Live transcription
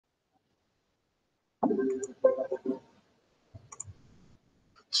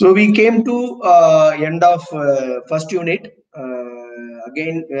So we came to end of first unit.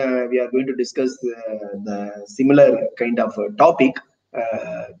 Again, we are going to discuss the similar kind of topic.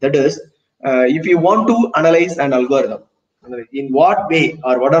 That is, if you want to analyze an algorithm, in what way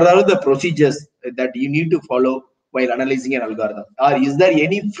or what are the procedures that you need to follow while analyzing an algorithm, or is there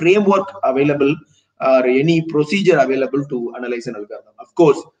any framework available or any procedure available to analyze an algorithm? Of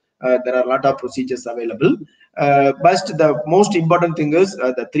course, there are a lot of procedures available, but the most important thing is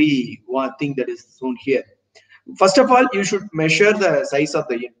the one thing that is shown here. First of all, you should measure the size of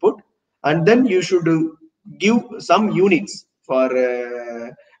the input, and then you should give some units for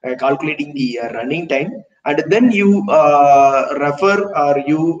calculating the running time, and then you refer or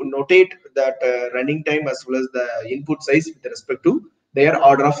you notate that running time as well as the input size with respect to their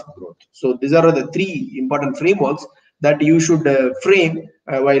order of growth. So these are the three important frameworks that you should frame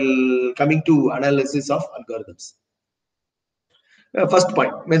while coming to analysis of algorithms. First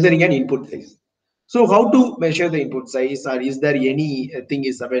point, measuring an input size. So how to measure the input size, or is there anything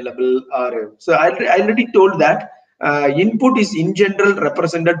is available? Or so I already told that input is in general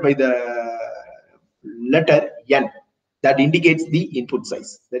represented by the letter n, that indicates the input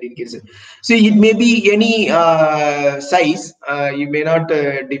size. That indicates it. So it may be any size. You may not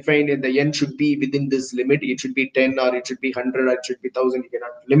define it. The n should be within this limit. It should be 10, or it should be 100, or it should be 1000. You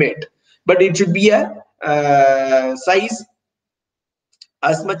cannot limit, but it should be a size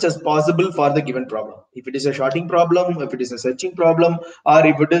as much as possible for the given problem. If it is a sorting problem, if it is a searching problem, or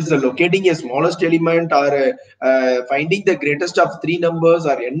if it is locating a smallest element, or finding the greatest of three numbers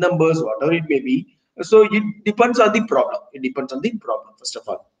or n numbers, whatever it may be. So it depends on the problem. It depends on the problem, first of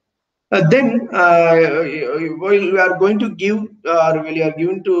all. Then while we are going to give, or when you are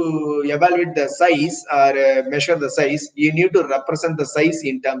going to evaluate the size or measure the size, you need to represent the size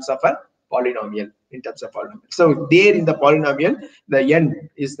in terms of a polynomial. In terms of polynomial. So there in the polynomial, the n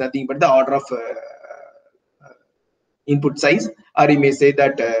is nothing but the order of input size, or you may say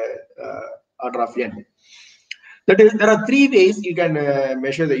that order of n. That is, there are three ways you can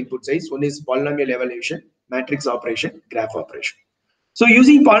measure the input size. One is polynomial evaluation, matrix operation, graph operation. So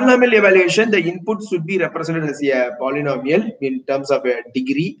using polynomial evaluation, the input should be represented as a polynomial in terms of a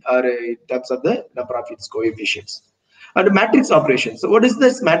degree, or in terms of the number of its coefficients. And matrix operation. So what is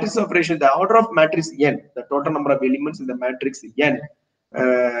this matrix operation? The order of matrix n, the total number of elements in the matrix n,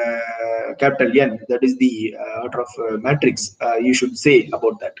 capital N, that is the order of matrix, you should say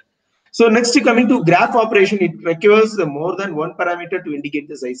about that. So next, coming to graph operation, it requires more than one parameter to indicate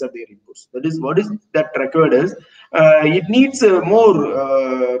the size of their inputs. That is, what is that required is, it needs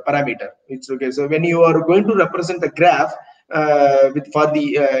more parameter. It's okay. So when you are going to represent the graph for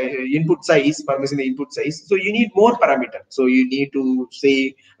the input size, for measuring the input size, so you need more parameter. So you need to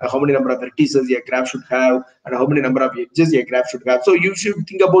say how many number of vertices your graph should have, and how many number of edges your graph should have. So you should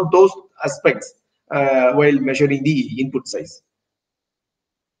think about those aspects while measuring the input size.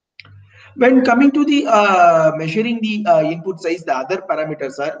 When coming to the measuring the input size, the other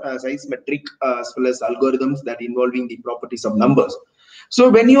parameters are size metric as well as algorithms that involving the properties of numbers. So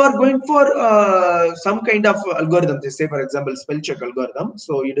when you are going for some kind of algorithm, say for example spell check algorithm,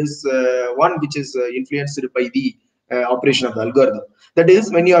 so it is one which is influenced by the operation of the algorithm. That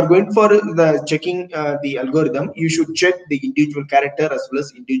is, when you are going for the checking the algorithm, you should check the individual character as well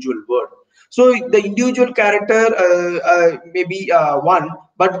as individual word. So the individual character may be one,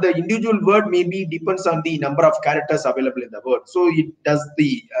 but the individual word maybe depends on the number of characters available in the word. So it does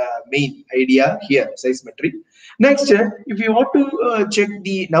the main idea here, size metric. Next, if you want to check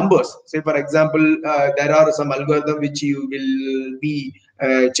the numbers, say for example, there are some algorithm which you will be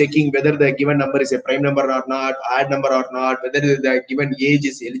checking whether the given number is a prime number or not, odd number or not, whether the given age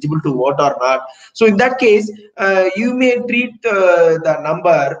is eligible to vote or not. So in that case, you may treat the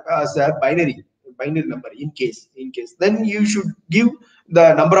number as a binary number in case. Then you should give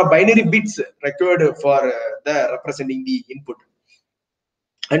the number of binary bits required for the representing the input,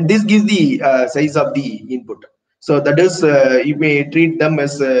 and this gives the size of the input. So that is, you may treat them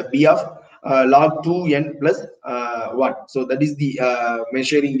as b of log 2n plus 1. So that is the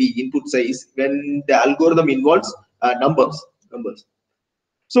measuring the input size when the algorithm involves numbers.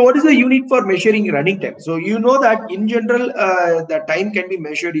 So what is the unit for measuring running time? So you know that in general the time can be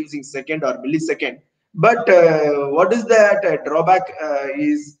measured using second or millisecond, but what is that drawback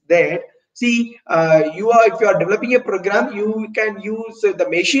is there? See, if you are developing a program, you can use the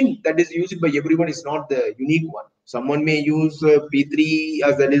machine that is used by everyone is not the unique one. Someone may use P3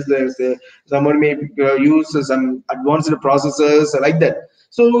 as that is, someone may use some advanced processors like that.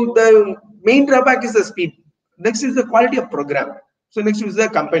 So the main drawback is the speed. Next is the quality of program. So next is the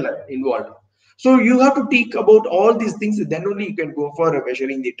compiler involved. So you have to think about all these things, then only you can go for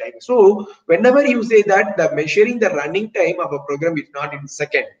measuring the time. So whenever you say that the measuring the running time of a program is not in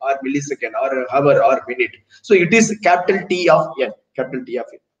second or millisecond or hour or minute, so it is capital T of n, capital T of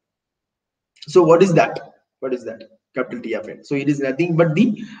n. So what is that? What is that? Capital T of n. So it is nothing but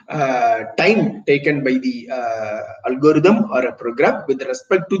the time taken by the algorithm or a program with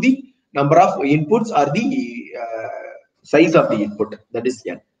respect to the number of inputs or the size of the input, that is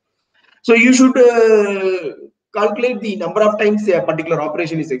n. So you should calculate the number of times a particular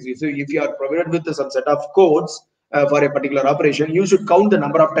operation is executed. So if you are provided with some set of codes for a particular operation, you should count the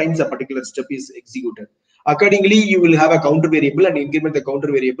number of times a particular step is executed. Accordingly, you will have a counter variable and increment the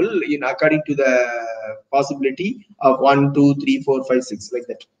counter variable in according to the possibility of 1, 2, 3, 4, 5, 6, like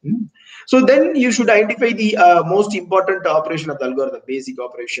that. So then you should identify the most important operation of the algorithm, basic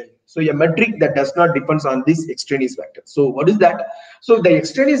operation. So a metric that does not depends on this extraneous factor. So what is that? So the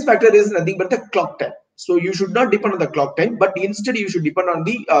extraneous factor is nothing but the clock time. So you should not depend on the clock time, but instead you should depend on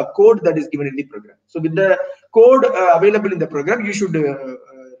the code that is given in the program. So with the code available in the program, you should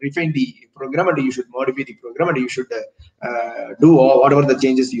refine the program and you should modify the program and you should do whatever the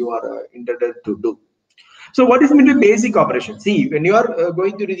changes you are intended to do. So what is meant by basic operation? See, when you are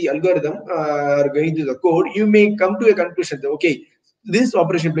going through the algorithm or going through the code, you may come to a conclusion that, okay, this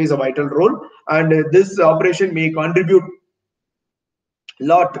operation plays a vital role and this operation may contribute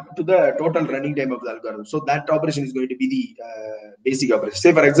lot to the total running time of the algorithm. So that operation is going to be the basic operation.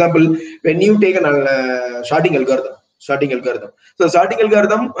 Say for example, when you take an sorting algorithm. So sorting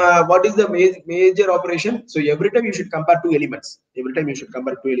algorithm, what is the major operation? So every time you should compare two elements.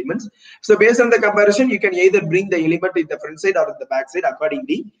 So based on the comparison, you can either bring the element in the front side or in the back side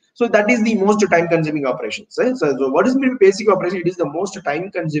accordingly. So that is the most time consuming operation. So what is basic operation? It is the most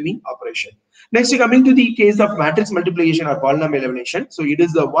time consuming operation. Next, coming to the case of matrix multiplication or polynomial elimination. So it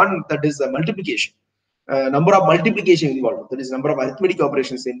is the one that is the multiplication. Number of multiplication involved. That is number of arithmetic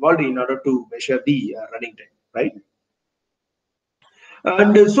operations involved in order to measure the running time, right?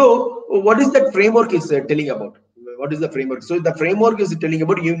 And so what is that framework is telling about? What is the framework? So the framework is telling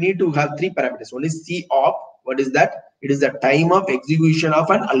about you need to have three parameters. One is C op. What is that? It is the time of execution of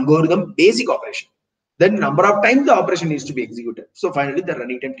an algorithm basic operation. Then number of times the operation needs to be executed. So finally the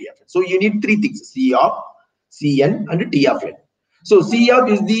running time T of n. So you need three things: C op, Cn, and T of n. So C op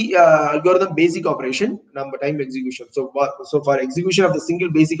is the algorithm basic operation, number time execution. So for execution of the single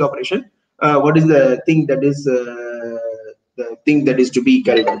basic operation, what is the thing that is to be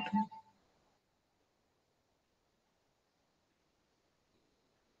carried out?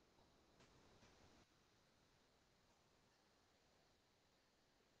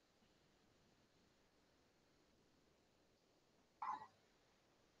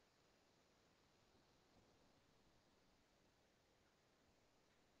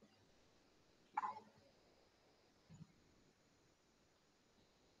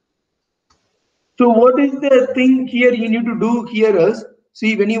 So what is the thing here you need to do here is,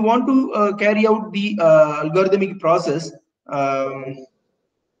 see, when you want to carry out the algorithmic process,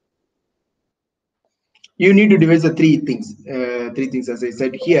 you need to devise the three things as I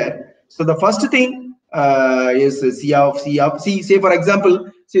said here. So the first thing is C of, say for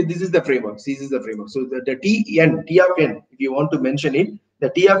example, say this is the framework. So the T of n, if you want to mention it, the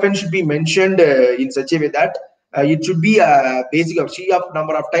T of n should be mentioned in such a way that it should be a basic of C of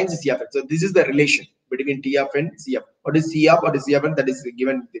number of times C of n. So this is the relation between T of n, C of. What is C of? What is C of n? That is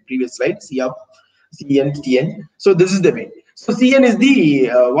given in the previous slide. C of, Cn, Tn. So this is the way. So Cn is the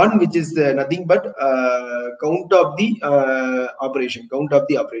one which is nothing but count of the operation.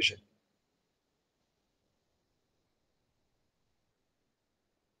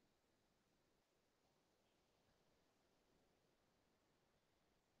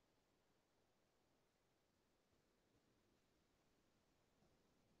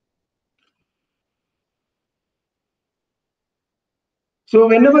 So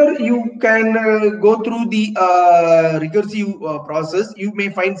whenever you can go through the recursive process, you may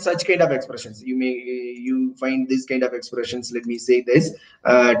find such kind of expressions. You find this kind of expressions. Let me say this: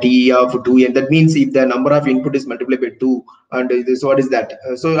 T of 2n. That means if the number of input is multiplied by 2, and this, what is that?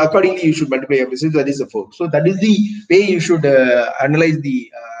 So accordingly, you should multiply everything. So that is a 4. So that is the way you should analyze the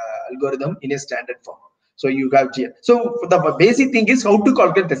algorithm in a standard form. So you have here. So the basic thing is how to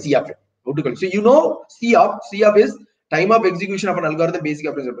calculate the C of it. So you know C of is time of execution of an algorithm basic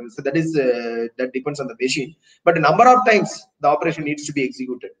operation. So that is that depends on the machine, but the number of times the operation needs to be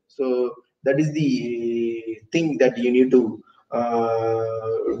executed. So that is the thing that you need to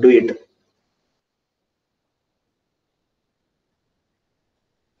do it.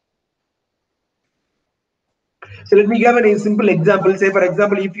 So let me give a simple example. Say for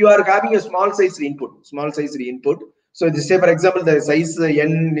example, if you are having a small size input, so just say for example, the size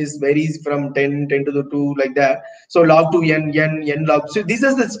n is varies from 10 to the 2 like that. So log to n log. So this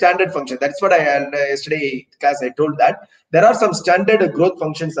is the standard function. That's what I yesterday class I told that there are some standard growth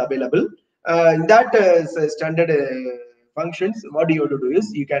functions available. In that standard functions, what you have to do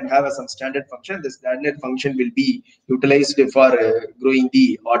is you can have some standard function. The standard function will be utilized for growing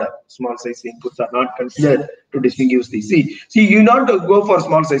the order. Small size inputs are not considered to distinguish the see you not go for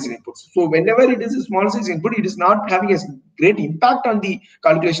small size inputs. So whenever it is a small size input, it is not having a great impact on the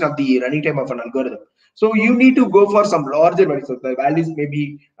calculation of the running time of an algorithm. So you need to go for some larger values. So the values may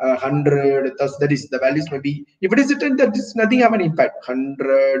be 100, thus that is the values may be, if it is a 10, that is nothing have an impact.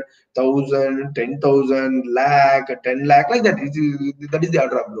 100, 1000, 10,000, lakh, 10 lakh, like that. That is the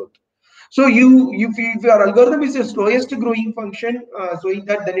order of growth. So if your algorithm is the slowest growing function, so in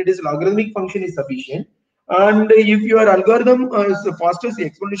that then it is logarithmic function is sufficient. And if your algorithm is the fastest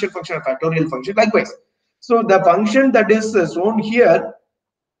exponential function or factorial function, likewise. So the function that is shown here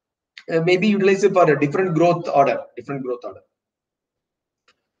may be utilized for a different growth order.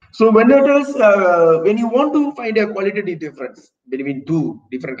 So when it is when you want to find a qualitative difference between two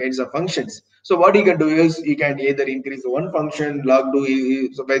different kinds of functions, so what you can do is you can either increase one function log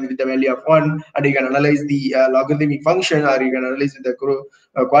to so with the value of 1, and you can analyze the logarithmic function, or you can analyze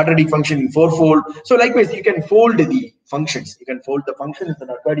the quadratic function in fourfold. So likewise, you can fold the functions. You can fold the functions, and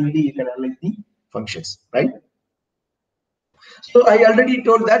accordingly you can analyze the functions, right? So I already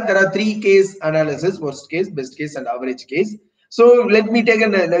told that there are 3 case analysis: worst case, best case, and average case. So let me take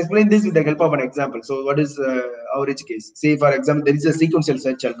and explain this with the help of an example. So what is average case? Say for example, there is a sequential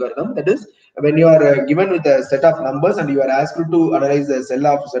search algorithm. That is, when you are given with a set of numbers and you are asked to analyze a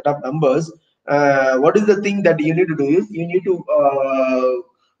set of numbers, what is the thing that you need to do is you need to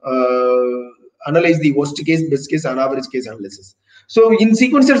analyze the worst case, best case, and average case analysis. So in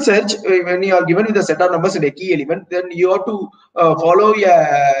sequential search, when you are given with a set of numbers and a key element, then you have to follow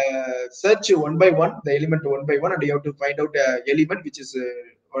a search one by one, the element one by one, and you have to find out a element which is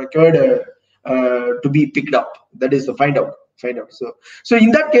required to be picked up. That is the find out. So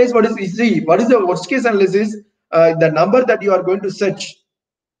in that case, what is the worst case analysis? The number that you are going to search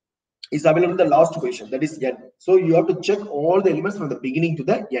is available in the last position, that is n. So you have to check all the elements from the beginning to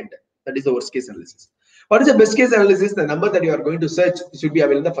the end. That is the worst case analysis. What is the best case analysis? The number that you are going to search should be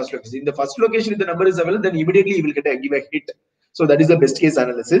available in the first location. In the first location, if the number is available, then immediately you will give a hit. So that is the best case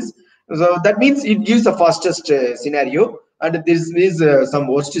analysis. So that means it gives the fastest scenario, and this is some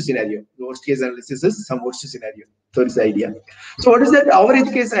worst scenario. The worst case analysis is some worst scenario. So it's the idea. So what is that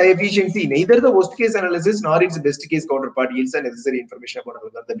average case efficiency? Neither the worst case analysis nor its best case counterpart yields the necessary information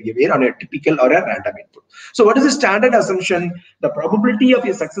about the behavior on a typical or a random input. So what is the standard assumption? The probability of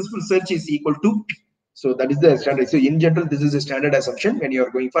a successful search is equal to P. So that is the standard. So in general, this is a standard assumption when you are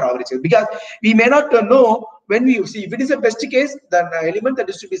going for average case, because we may not know when we see if it is a best case, then the element that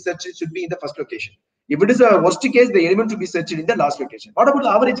is to be searched should be in the first location. If it is a worst case, the element to be searched in the last location. What about the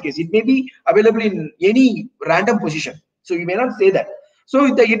average case? It may be available in any random position. So you may not say that. So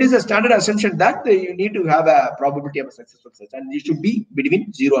it is a standard assumption that you need to have a probability of a successful search, and it should be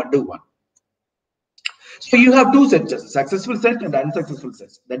between 0 and 1. So you have two searches: successful search and unsuccessful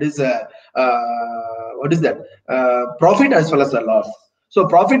search. That is what is that? Profit as well as the loss. So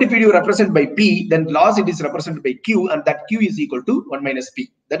profit, if you represent by P, then loss it is represented by Q, and that Q is equal to 1 minus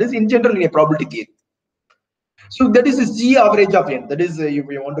P. That is in general in a probability theory. So that is a C average of n. That is if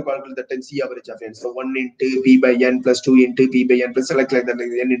you want to calculate the 10 C average of n. So 1 into P by n plus 2 into P by n plus like that.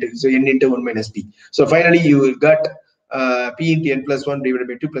 N into, so n into 1 minus P. So finally you got P into n plus 1 divided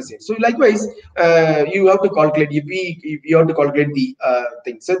by 2 plus n. So likewise, you have to calculate you have to calculate the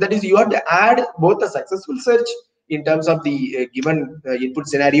thing. So that is you have to add both the successful search in terms of the given input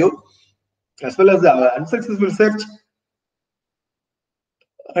scenario as well as the unsuccessful search.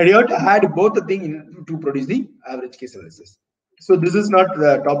 And you have to add both the thing to produce the average case analysis. So this is not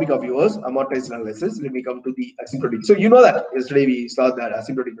the topic of yours, amortized analysis. Let me come to the asymptotic. So you know that yesterday we saw that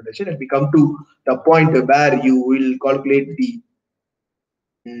asymptotic notation, and we come to the point where you will calculate the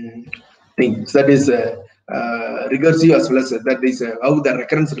thing. So that is recursive as well as that is how the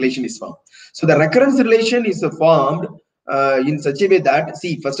recurrence relation is formed. So the recurrence relation is formed in such a way that,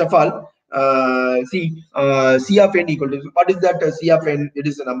 see, first of all, C of n equal to, what is that C of n? It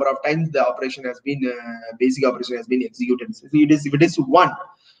is the number of times the operation has been basic operation has been executed. So if it is 1,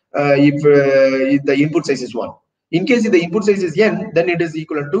 if the input size is 1. In case if the input size is n, then it is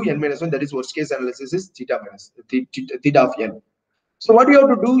equivalent to n minus 1. That is worst case analysis is theta of n. So what you have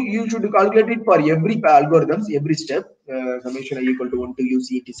to do, you should calculate it for every algorithms, every step. Summation I equal to 1 to u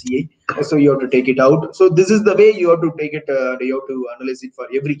c t c a. So you have to take it out. So this is the way you have to take it. You have to analyze it for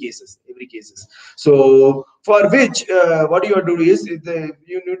every cases. So for which what you have to do is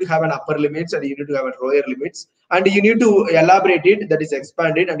you need to have an upper limits and you need to have a lower limits, and you need to elaborate it, that is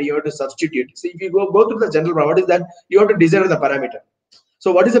expand it, and you have to substitute. So if you go through the general problem, what is that? You have to design the parameter.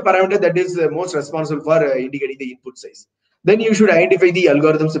 So what is the parameter that is most responsible for indicating the input size? Then you should identify the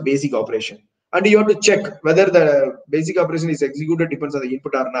algorithm's basic operation. And you have to check whether the basic operation is executed depends on the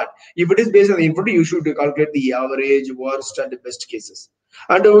input or not. If it is based on the input, you should calculate the average, worst, and best cases.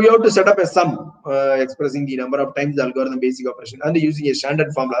 And we have to set up a sum expressing the number of times the algorithm basic operation, and using a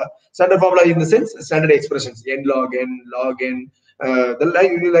standard formula. Standard formula in the sense standard expressions, n log n, log n.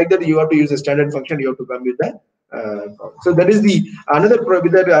 Like that, you have to use a standard function. You have to come with that. So that is the another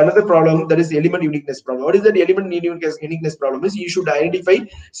problem, that is element uniqueness problem. What is that element uniqueness problem? Is you should identify.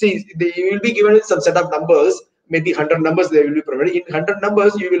 See, you will be given some set of numbers, maybe 100 numbers they will be provided. In 100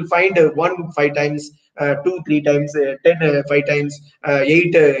 numbers, you will find 1 5 times, 2 3 times, 10 5 times,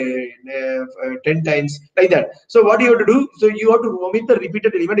 8 10 times, like that. So what you have to do? So you have to omit the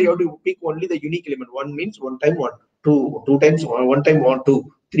repeated element. You have to pick only the unique element. 1 means 1 time 1, 2 times 1 time 1 2.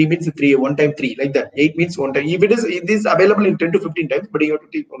 3 means 3, 1 time 3, like that. 8 means 1 time. If it is available in 10 to 15 times, but you have to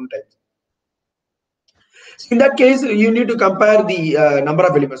take 1 time. In that case, you need to compare the number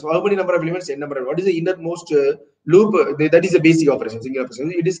of elements. How many number of elements? N number. What is the innermost loop? That is a basic operation, single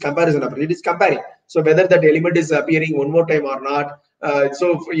operation. It is comparison operation. It is comparing. So whether that element is appearing one more time or not.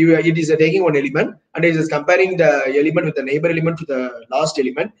 So it is taking one element and it is comparing the element with the neighbor element to the last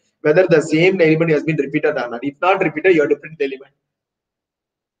element, whether the same element has been repeated or not. If not repeated, you have to print the element.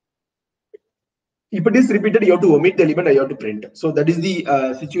 If it is repeated, you have to omit the element and you have to print. So that is the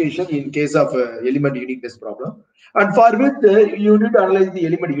situation in case of element uniqueness problem. And for which you need to analyze the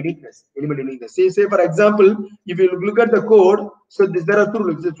element uniqueness. Say for example, if you look at the code, so there are 2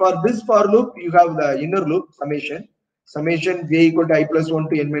 loops. For this for loop, you have the inner loop summation j equal to I plus 1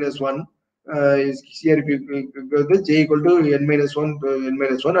 to n minus 1. Is here if you go this j equal to n minus 1 to n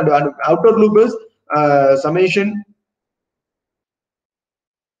minus 1, and outer loop is summation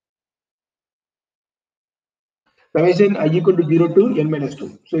I equal to 0 to n minus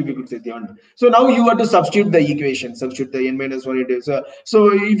 2. So if you could say the answer. So now you have to substitute the equation, substitute the n minus 1 into.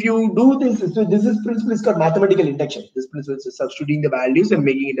 So if you do this, so this is principle is called mathematical induction. This principle is substituting the values and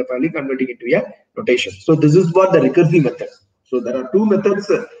making it a value, converting it to a notation. So this is what the recursive method. So there are 2 methods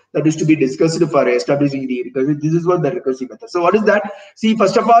that is to be discussed for establishing the recursive. This is what the recursive method. So what is that? See,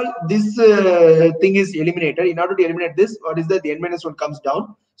 first of all, this thing is eliminated. In order to eliminate this, what is that? The n minus 1 comes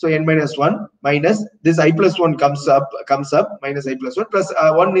down. So n minus 1 minus this I plus 1 comes up minus I plus 1 plus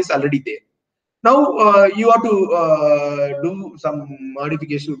 1 is already there. Now you have to do some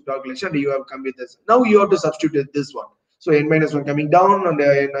modification of calculation, and you have come with this. Now you have to substitute this one. So n minus 1 coming down, and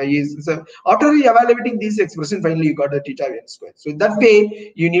so after evaluating this expression, finally you got the theta of n square. So in that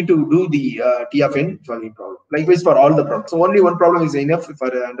way, you need to do the t of n solving problem. Likewise for all the problems. So only one problem is enough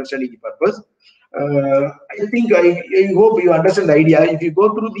for understanding the purpose. I think I hope you understand the idea. If you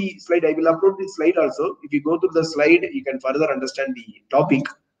go through the slide, I will upload this slide also. If you go through the slide, you can further understand the topic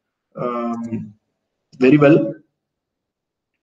very well.